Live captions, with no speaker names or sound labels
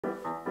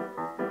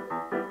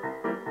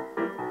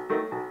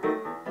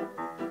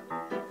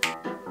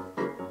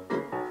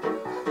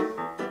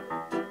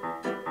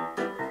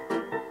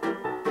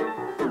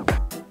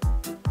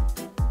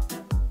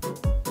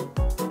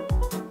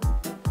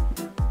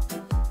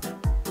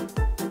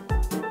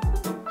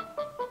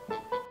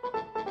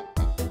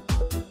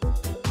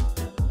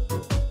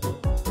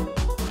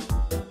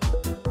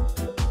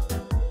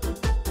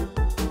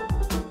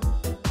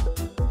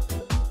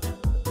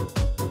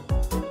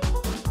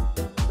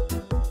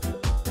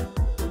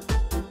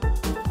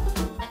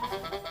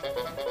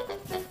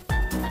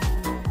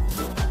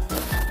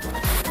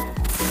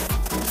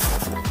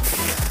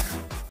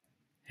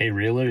Hey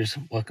reelers,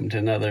 welcome to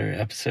another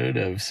episode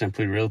of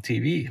Simply Reel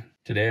TV.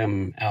 Today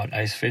I'm out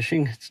ice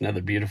fishing. It's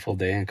another beautiful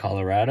day in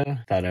Colorado.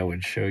 Thought I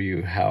would show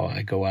you how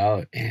I go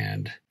out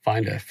and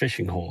find a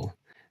fishing hole.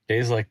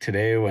 Days like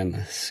today when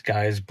the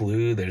sky's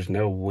blue, there's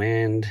no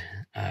wind.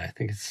 I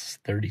think it's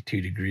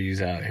 32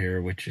 degrees out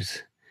here, which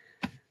is,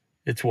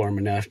 it's warm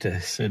enough to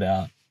sit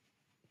out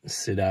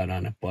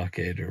on a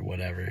bucket or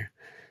whatever.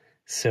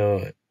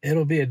 So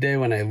it'll be a day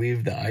when I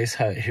leave the ice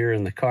hut here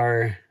in the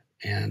car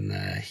and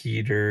the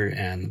heater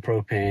and the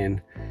propane,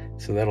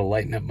 so that'll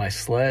lighten up my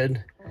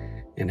sled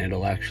and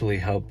it'll actually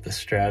help the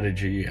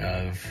strategy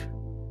of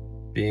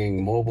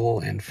being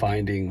mobile and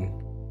finding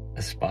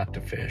a spot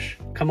to fish.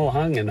 Come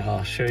along and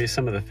I'll show you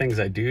some of the things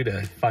I do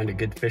to find a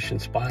good fishing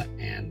spot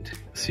and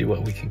see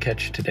what we can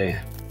catch today.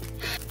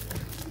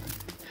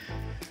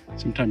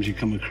 Sometimes you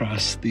come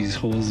across these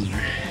holes that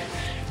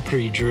are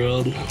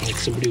pre-drilled, like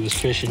somebody was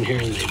fishing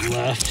here and they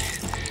left.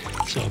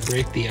 So I'll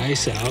break the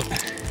ice out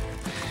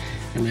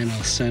and then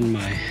I'll send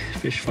my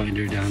fish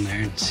finder down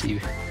there and see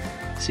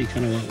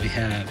kind of what we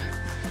have.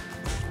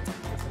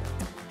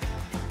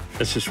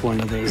 That's just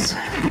one of those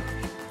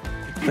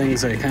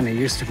things I kind of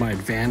use to my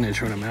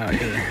advantage when I'm out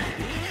here.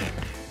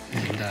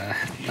 And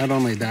not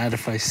only that,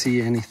 if I see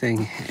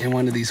anything in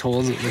one of these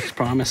holes that looks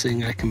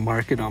promising, I can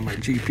mark it on my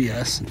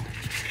GPS and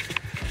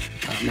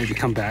maybe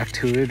come back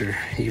to it or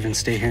even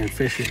stay here and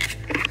fish it.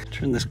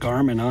 Turn this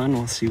Garmin on,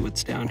 we'll see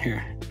what's down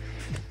here.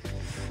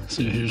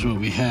 So here's what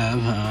we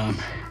have.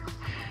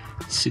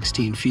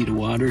 16 feet of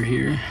water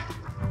here.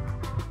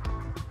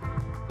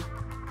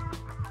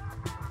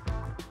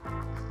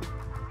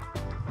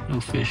 No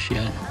fish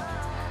yet.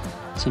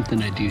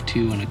 Something I do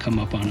too when I come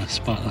up on a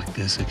spot like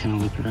this, I kind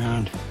of look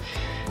around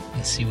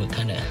and see what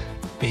kind of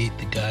bait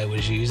the guy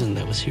was using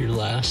that was here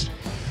last.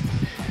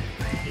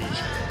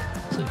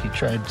 Looks like he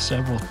tried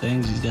several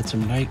things. He's got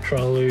some night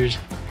crawlers,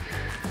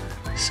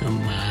 some,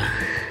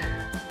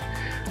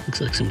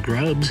 looks like some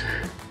grubs,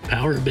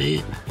 power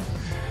bait.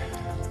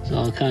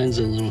 All kinds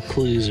of little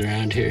clues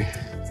around here.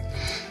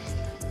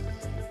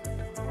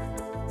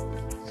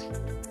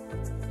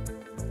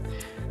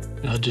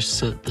 I'll just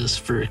set this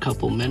for a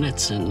couple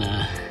minutes and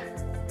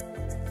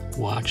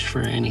watch for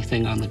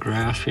anything on the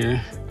graph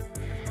here.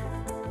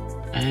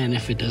 And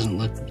if it doesn't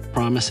look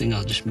promising,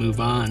 I'll just move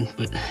on.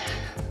 But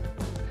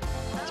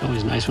it's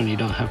always nice when you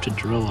don't have to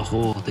drill a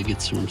hole to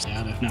get some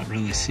data. I'm not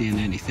really seeing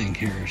anything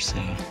here, so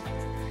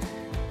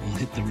we'll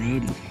hit the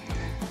road and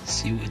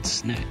see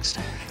what's next.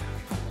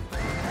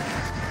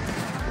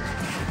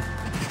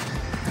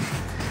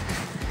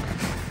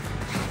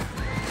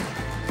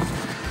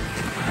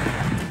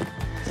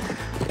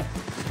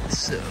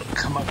 So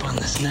come up on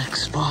this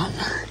next spot.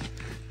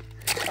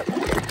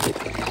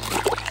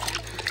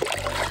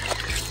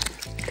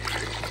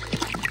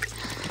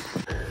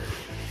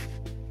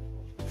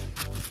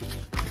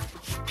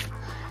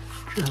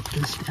 Drop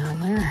this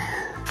down there.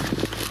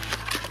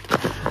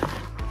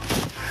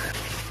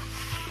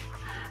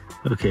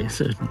 Okay,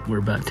 so we're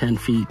about 10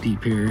 feet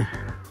deep here.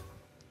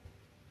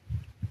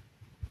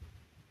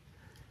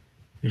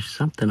 There's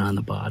something on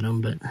the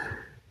bottom, but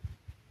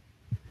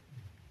it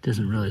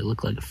doesn't really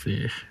look like a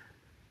fish.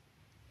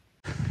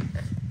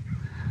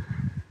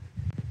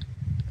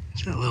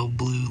 There's a little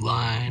blue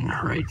line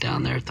right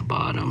down there at the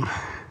bottom.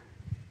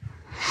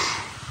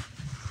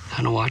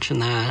 Kind of watching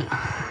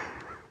that.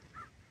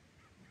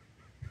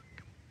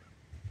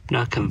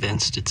 Not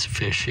convinced it's a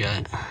fish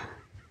yet.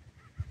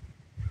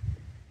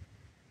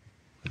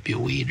 Might be a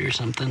weed or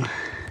something.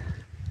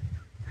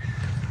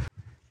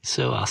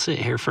 So I'll sit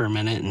here for a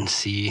minute and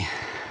see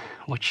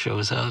what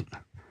shows up.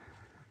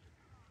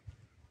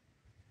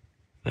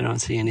 If I don't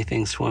see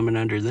anything swimming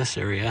under this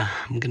area,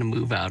 I'm gonna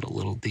move out a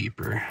little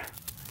deeper.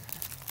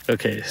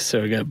 Okay,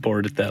 so I got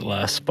bored at that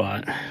last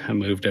spot. I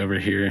moved over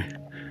here.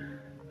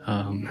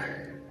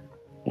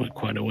 Went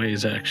quite a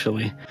ways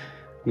actually.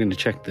 I'm gonna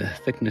check the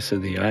thickness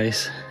of the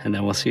ice and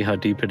then we'll see how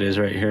deep it is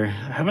right here.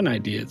 I have an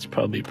idea it's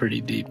probably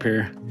pretty deep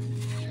here.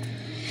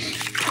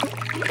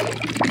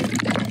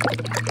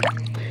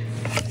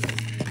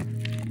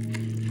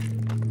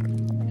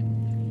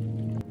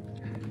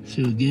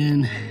 So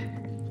again,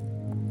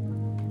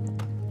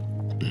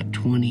 about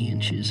 20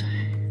 inches.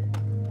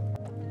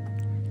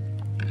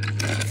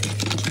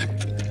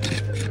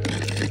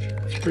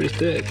 It's pretty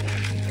thick.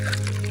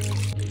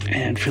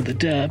 And for the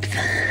depth,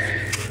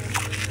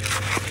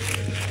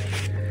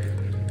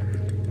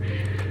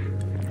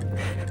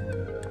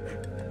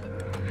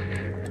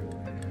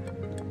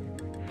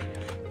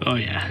 Oh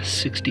yeah,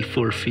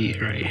 64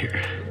 feet right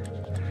here.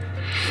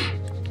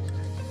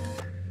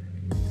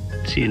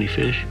 See any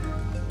fish?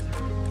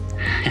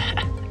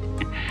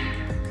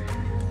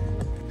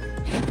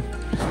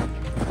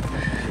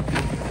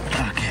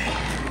 Okay,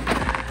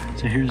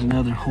 so here's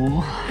another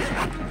hole.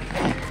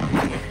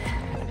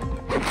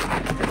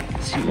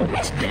 Let's see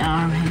what's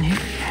down in here.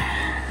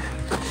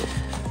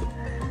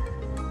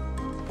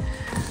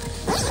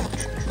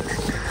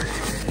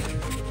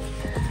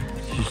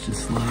 Just a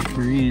slight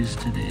breeze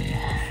today.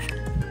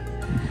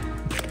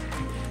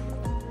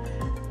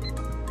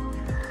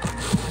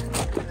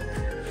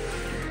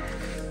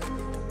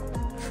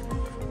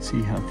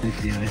 See how thick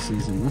the ice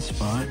is in this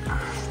spot.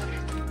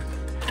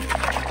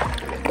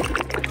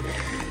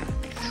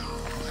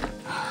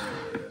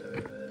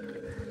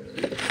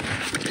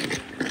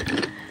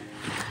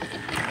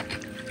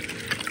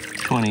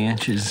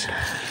 Inches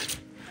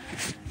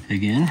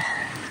again.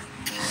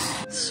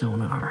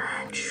 Sonar.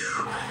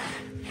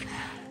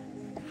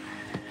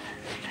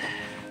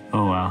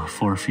 Oh wow,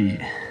 4 feet.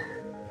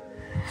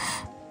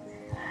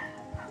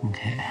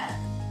 Okay.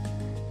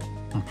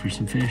 Look for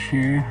some fish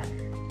here.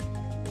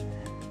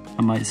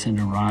 I might send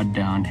a rod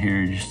down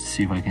here just to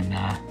see if I can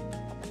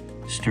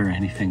stir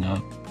anything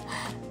up.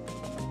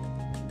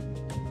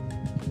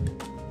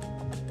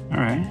 All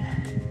right,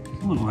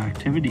 a little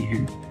activity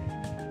here.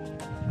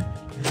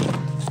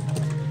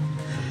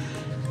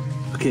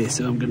 Okay,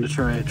 so I'm gonna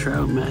try a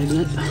trout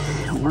magnet,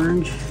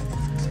 orange,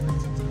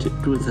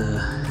 tipped with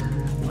a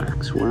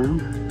wax worm.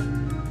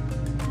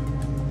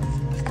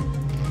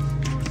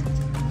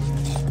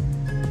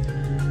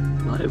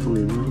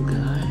 Lively little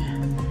guy.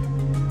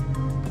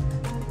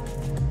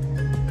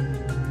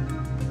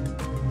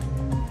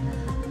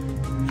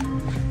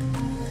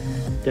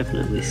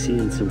 Definitely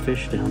seeing some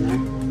fish down there.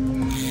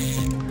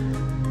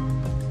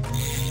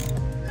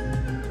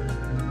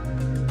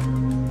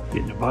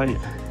 Getting a bite.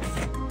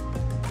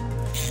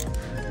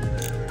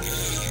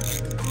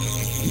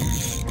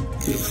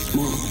 Real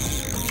small.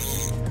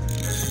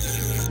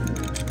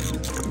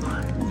 Come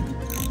on.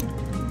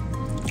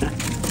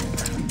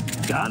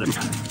 Got him.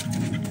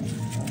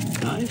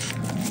 Nice.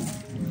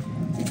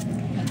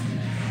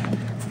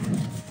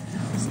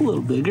 It's a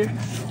little bigger.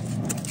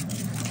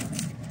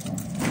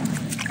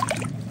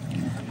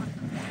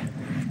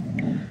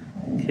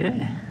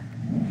 Okay.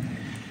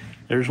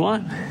 There's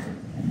one.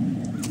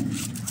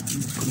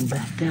 Put him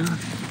back down.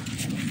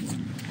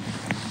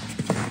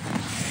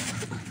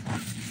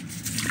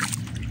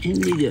 In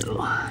you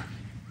go.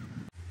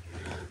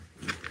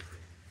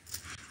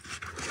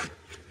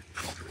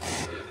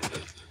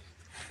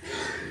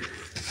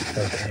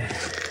 Okay.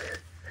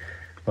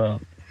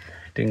 Well,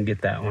 didn't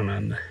get that one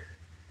on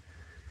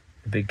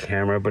the big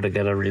camera, but I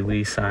got a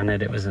release on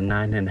it. It was a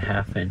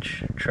 9.5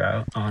 inch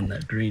trout on the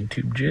green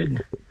tube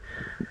jig.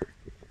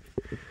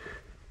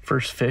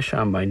 First fish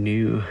on my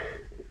new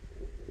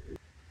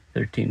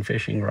 13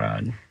 fishing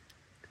rod.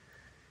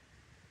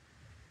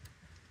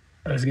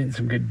 I was getting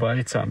some good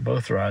bites on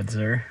both rods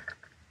there.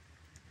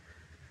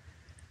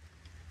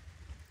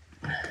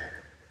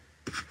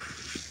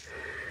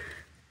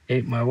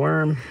 Ate my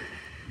worm.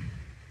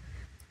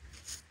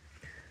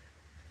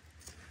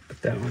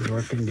 But that one's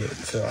working good,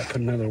 so I put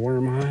another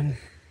worm on.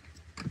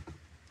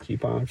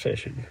 Keep on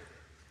fishing.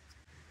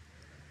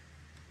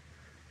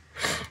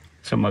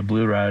 So my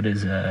blue rod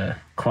is a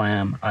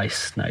Clam Ice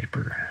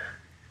Sniper.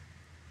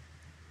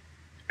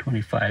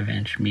 25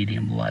 inch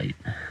medium light.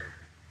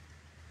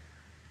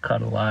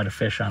 Caught a lot of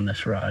fish on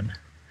this rod,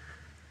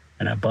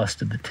 and I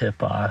busted the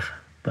tip off,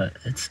 but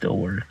it still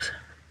works.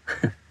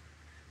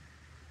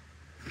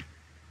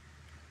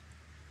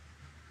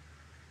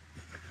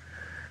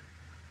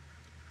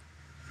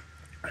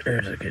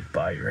 There's a good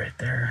bite right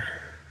there.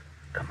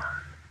 Come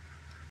on.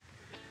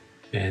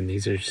 Man,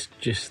 these are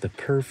just the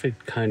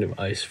perfect kind of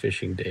ice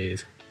fishing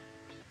days.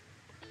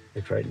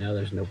 Like right now,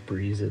 there's no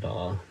breeze at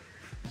all.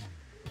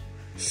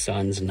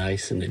 Sun's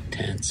nice and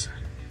intense.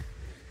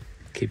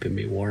 Keeping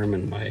me warm,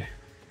 and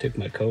took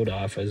my coat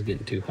off. I was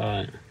getting too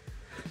hot.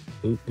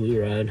 Oop,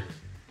 blue rod.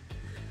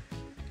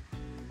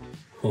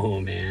 Oh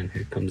man,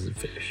 here comes the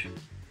fish.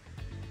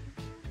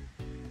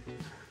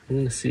 I'm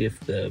gonna see if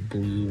the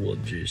blue will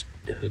just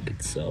hook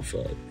itself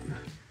up.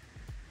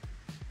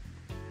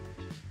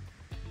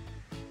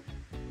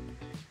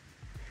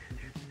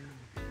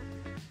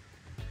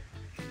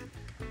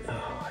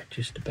 Oh, I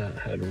just about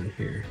had one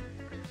here.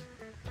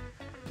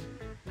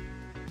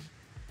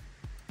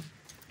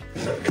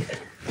 Okay,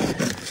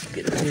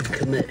 get a good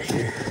commit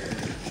here.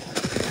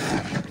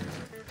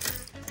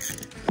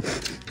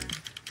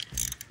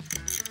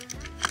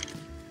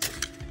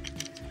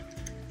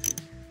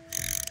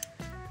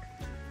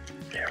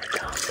 There we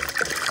go.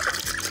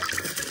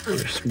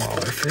 Another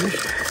smaller fish.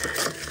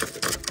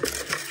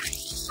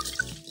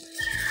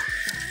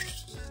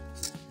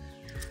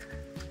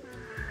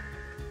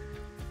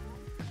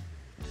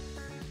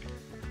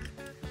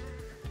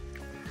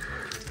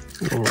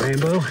 Little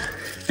rainbow.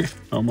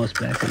 Almost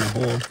back in the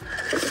hole.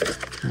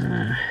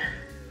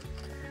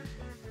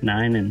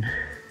 9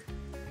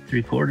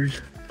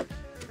 3/4.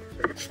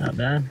 Not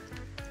bad.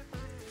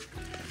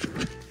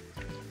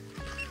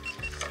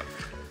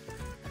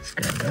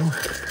 go.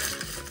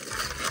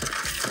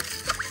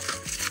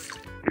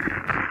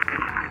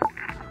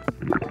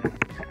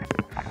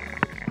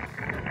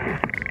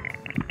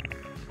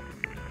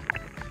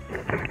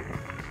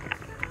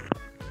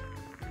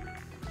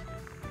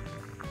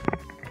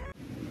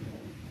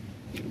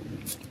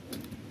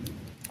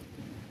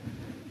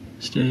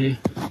 Stay.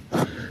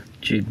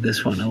 Jig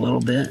this one a little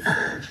bit.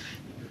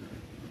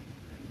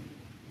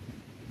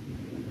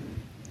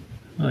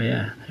 Oh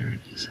yeah, there it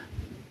is.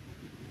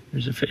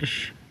 There's a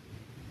fish.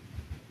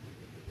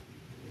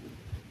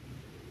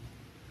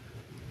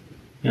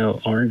 You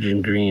know, orange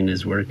and green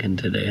is working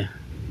today.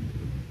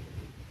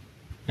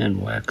 And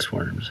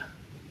waxworms.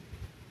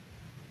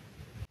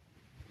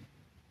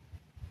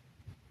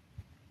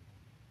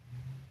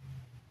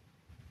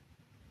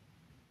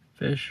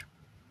 Fish.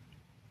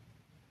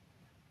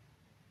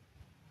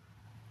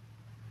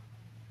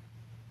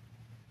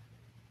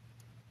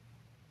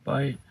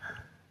 Bite.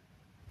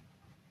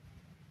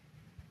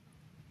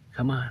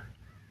 Come on.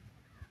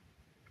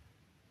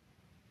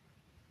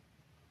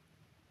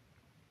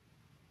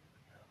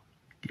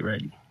 Get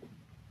ready.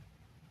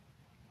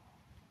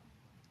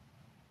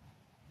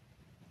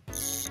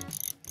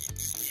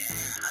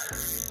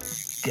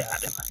 Yeah.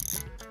 Got him.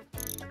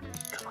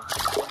 Come on.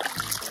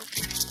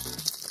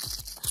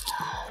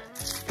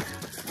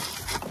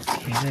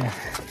 Okay, there.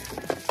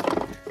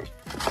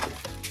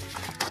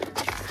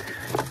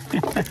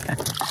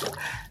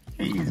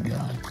 He's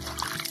gone.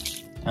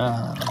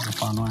 Oh, that was a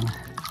fun one.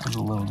 That was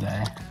a little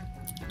guy.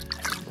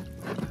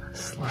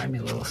 Slimy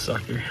little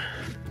sucker.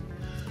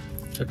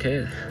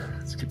 Okay,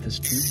 let's get this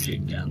tube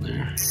jig down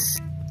there.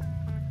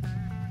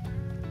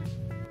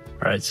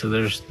 All right, so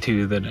there's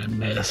two that I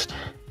missed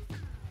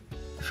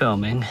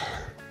filming.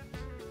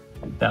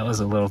 That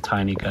was a little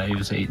tiny guy. He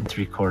was 8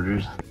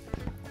 3/4.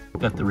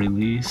 Got the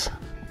release.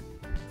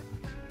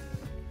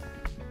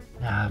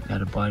 Now I've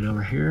got a bite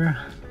over here.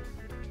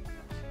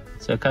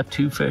 So I got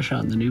 2 fish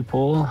on the new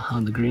pole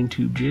on the green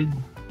tube jig.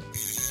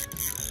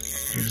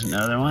 Here's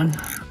another one.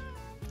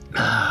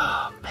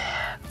 Oh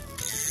man,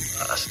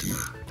 lost him.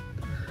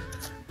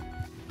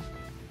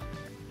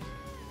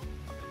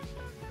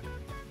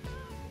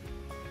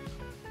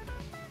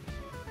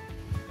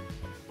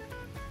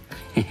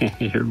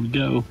 Here we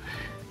go.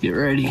 Get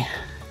ready.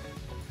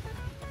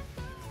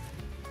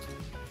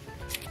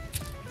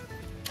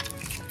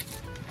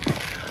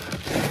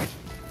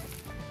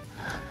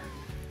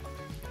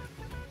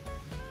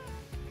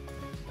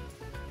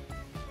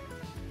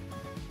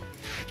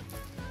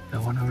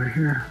 Got one over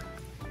here.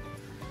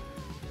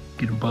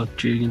 Get a buck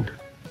jigging.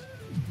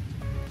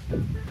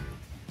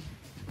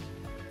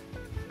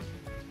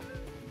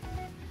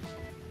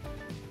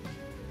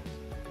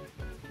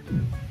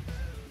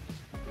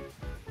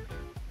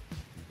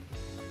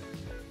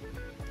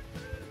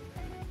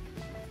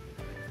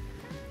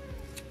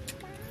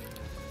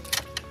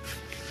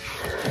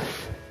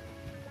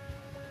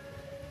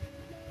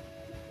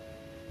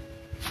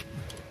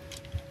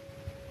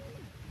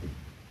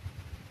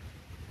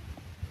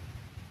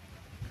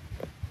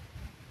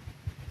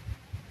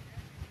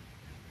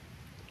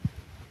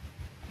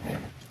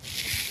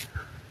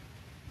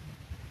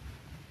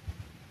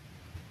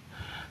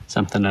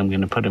 Something I'm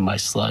gonna put in my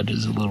sludge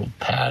is a little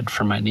pad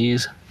for my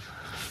knees.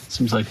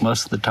 Seems like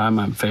most of the time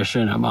I'm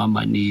fishing, I'm on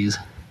my knees.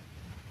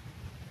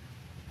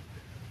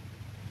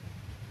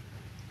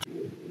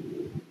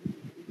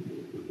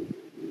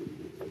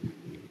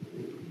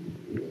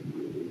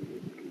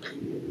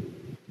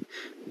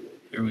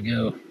 Here we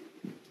go.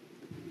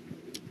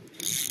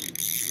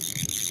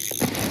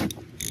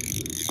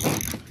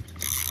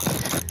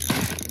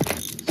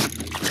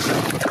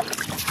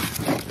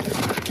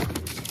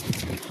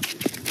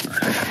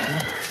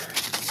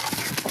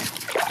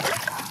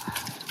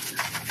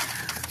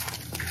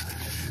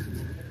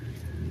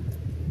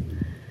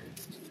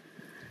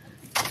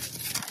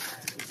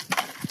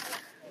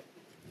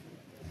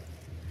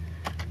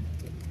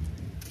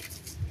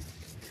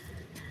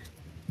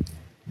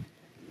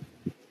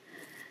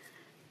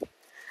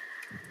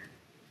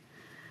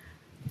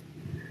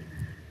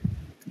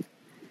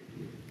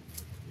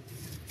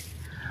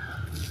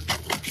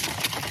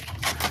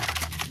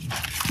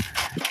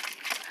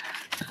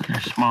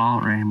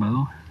 Small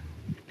rainbow,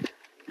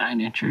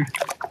 9-incher.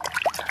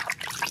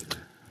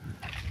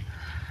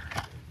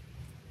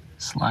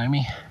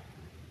 Slimy,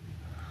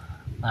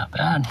 not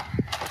bad.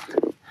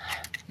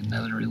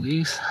 Another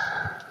release.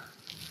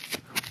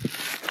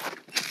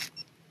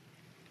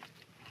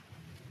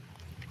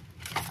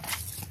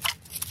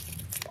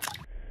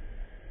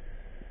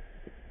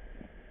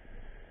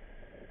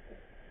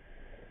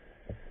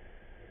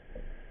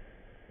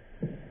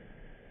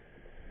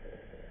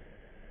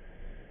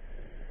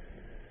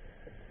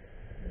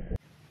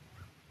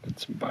 Get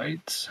some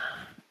bites.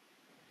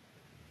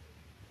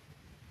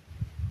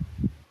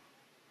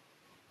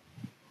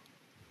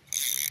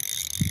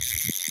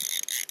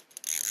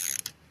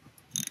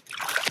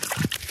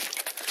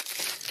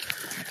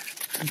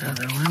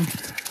 Another one.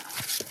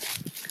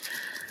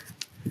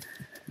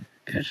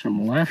 Catch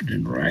them left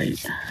and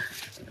right.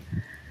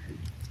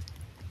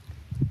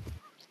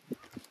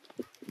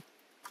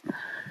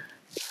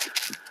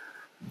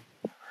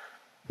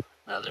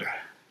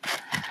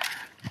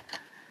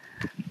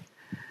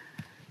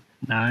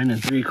 9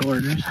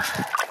 3/4.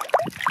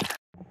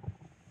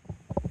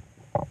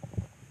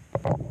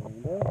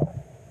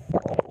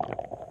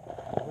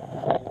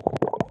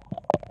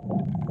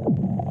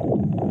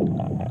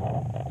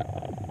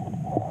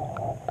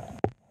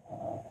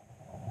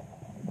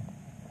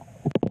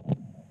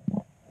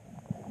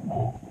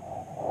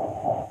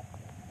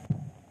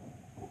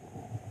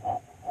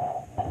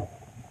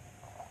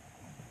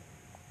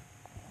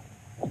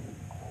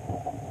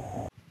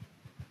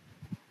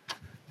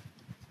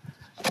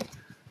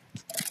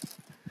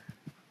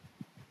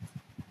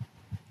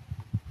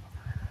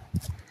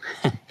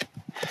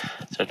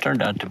 So it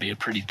turned out to be a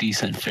pretty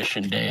decent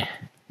fishing day.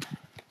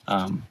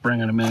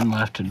 Bringing them in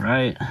left and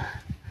right.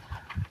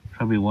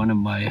 Probably one of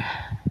my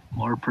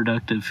more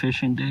productive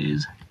fishing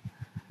days.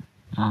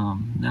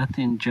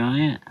 Nothing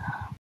giant.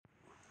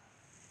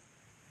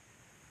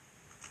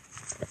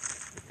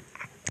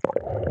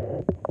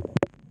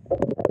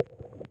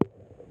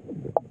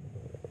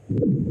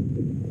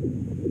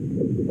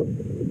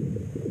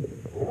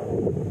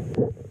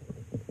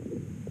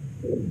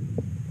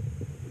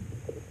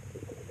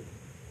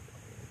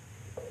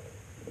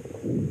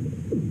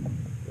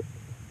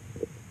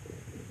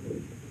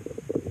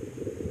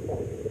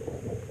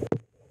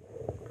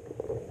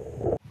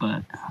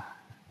 But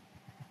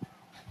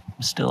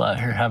I'm still out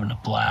here having a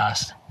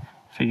blast,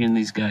 figuring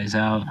these guys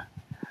out.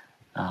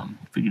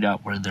 Figured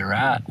out where they're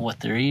at, what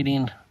they're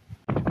eating.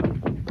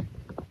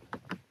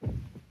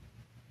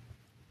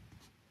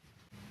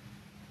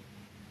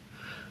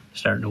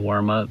 Starting to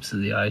warm up, so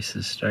the ice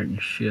is starting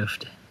to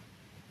shift.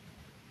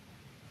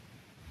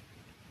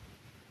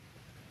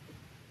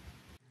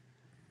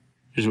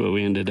 Here's what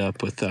we ended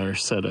up with our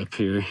setup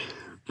here.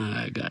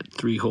 I got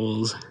 3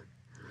 holes.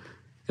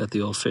 Got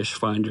the old fish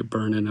finder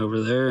burning over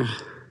there.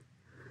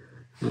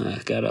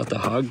 Got out the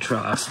hog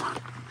trough.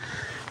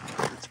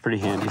 It's pretty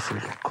handy for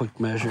quick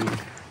measuring.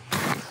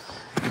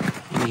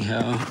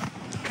 Anyhow,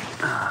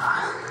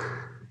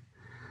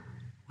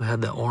 we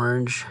had the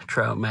orange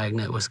trout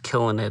magnet, was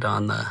killing it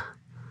on the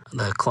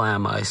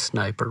clam ice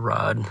sniper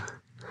rod.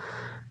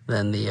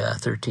 Then the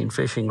 13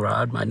 fishing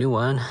rod, my new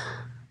one.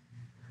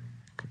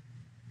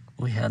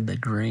 We had the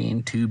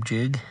green tube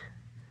jig.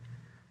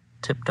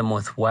 Tipped them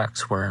with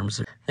wax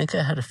worms. I think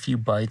I had a few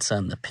bites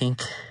on the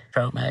pink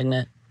trout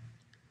magnet,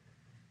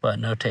 but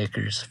no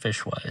takers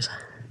fish-wise.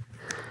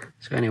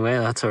 So anyway,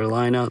 that's our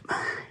lineup.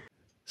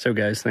 So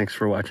guys, thanks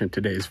for watching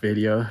today's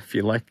video. If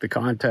you like the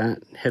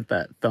content, hit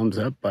that thumbs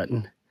up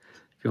button.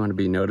 If you want to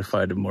be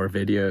notified of more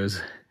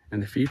videos in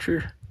the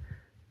future,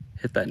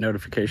 hit that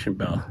notification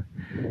bell.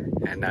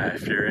 And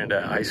if you're into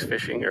ice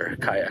fishing or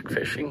kayak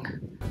fishing,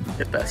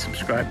 hit that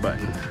subscribe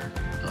button.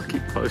 I'll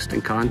keep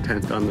posting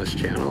content on this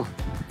channel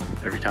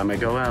every time I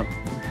go out.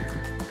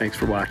 Thanks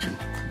for watching.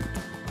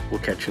 We'll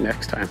catch you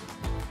next time.